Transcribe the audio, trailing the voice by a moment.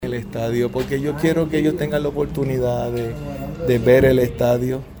el estadio, porque yo quiero que ellos tengan la oportunidad de ver el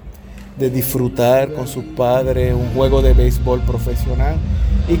estadio, de disfrutar con sus padres un juego de béisbol profesional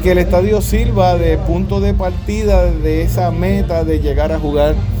y que el estadio sirva de punto de partida de esa meta de llegar a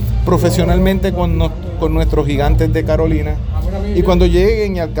jugar profesionalmente con nuestros gigantes de Carolina, y cuando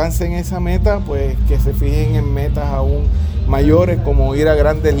lleguen y alcancen esa meta, pues que se fijen en metas aún mayores, como ir a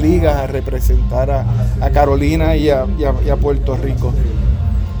grandes ligas a representar a Carolina y a Puerto Rico.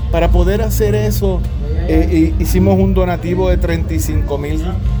 Para poder hacer eso, hicimos un donativo de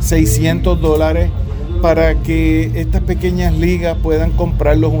 $35,600 para que estas pequeñas ligas puedan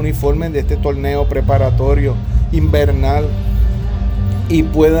comprar los uniformes de este torneo preparatorio invernal y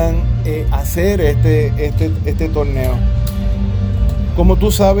puedan hacer este torneo. Como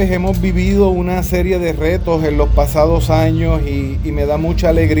tú sabes, hemos vivido una serie de retos en los pasados años y me da mucha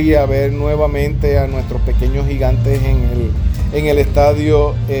alegría ver nuevamente a nuestros pequeños gigantes en el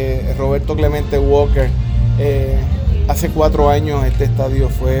estadio Roberto Clemente Walker. Hace 4 años este estadio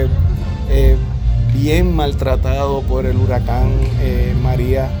fue bien maltratado por el huracán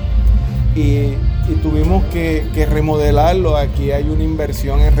María y tuvimos que remodelarlo. Aquí hay una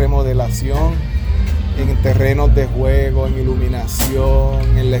inversión en remodelación, en terrenos de juego, en iluminación,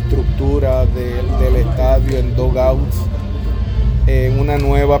 en la estructura del estadio, en dugouts, en una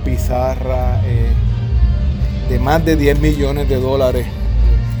nueva pizarra de más de $10 millones,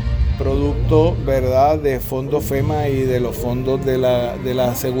 producto, ¿verdad?, de fondos FEMA y de los fondos de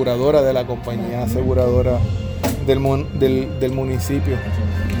la aseguradora, de la compañía aseguradora del municipio.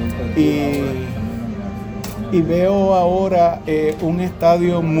 Y veo ahora un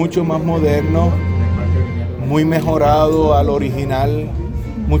estadio mucho más moderno, muy mejorado al original,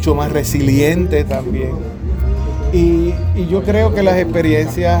 mucho más resiliente también. Y yo creo que las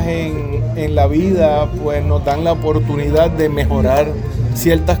experiencias en la vida pues nos dan la oportunidad de mejorar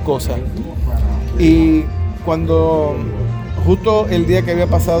ciertas cosas. Y justo el día que había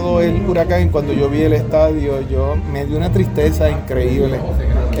pasado el huracán, cuando yo vi el estadio, me dio una tristeza increíble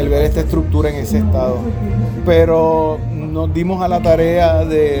el ver esta estructura en ese estado. Pero nos dimos a la tarea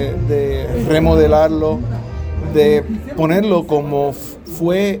de remodelarlo, de ponerlo como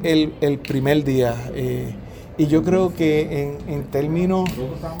fue el primer día. Y yo creo que en términos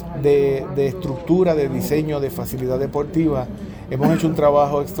de estructura, de diseño, de facilidad deportiva, hemos hecho un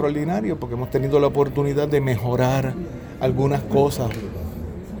trabajo extraordinario porque hemos tenido la oportunidad de mejorar algunas cosas.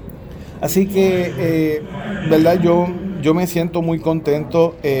 Así que, verdad, yo me siento muy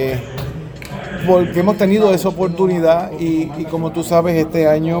contento porque hemos tenido esa oportunidad y como tú sabes, este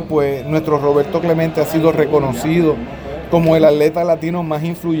año pues nuestro Roberto Clemente ha sido reconocido como el atleta latino más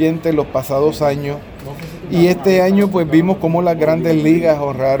influyente en los pasados años. Y este año pues vimos cómo las grandes ligas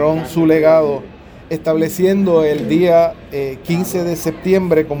honraron su legado, estableciendo el día 15 de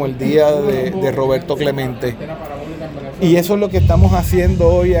septiembre como el día de Roberto Clemente. Y eso es lo que estamos haciendo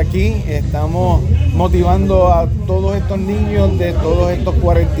hoy aquí. Estamos motivando a todos estos niños de todos estos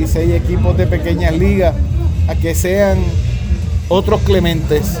 46 equipos de pequeñas ligas a que sean otros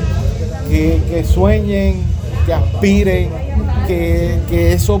Clementes, que sueñen, que aspiren,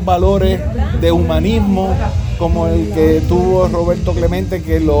 que esos valores de humanismo como el que tuvo Roberto Clemente,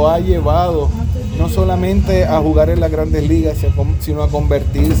 que lo ha llevado no solamente a jugar en las grandes ligas, sino a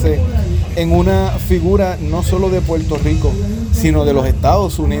convertirse en una figura no solo de Puerto Rico, sino de los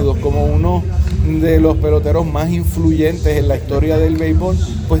Estados Unidos, como uno de los peloteros más influyentes en la historia del béisbol,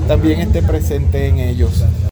 pues también esté presente en ellos.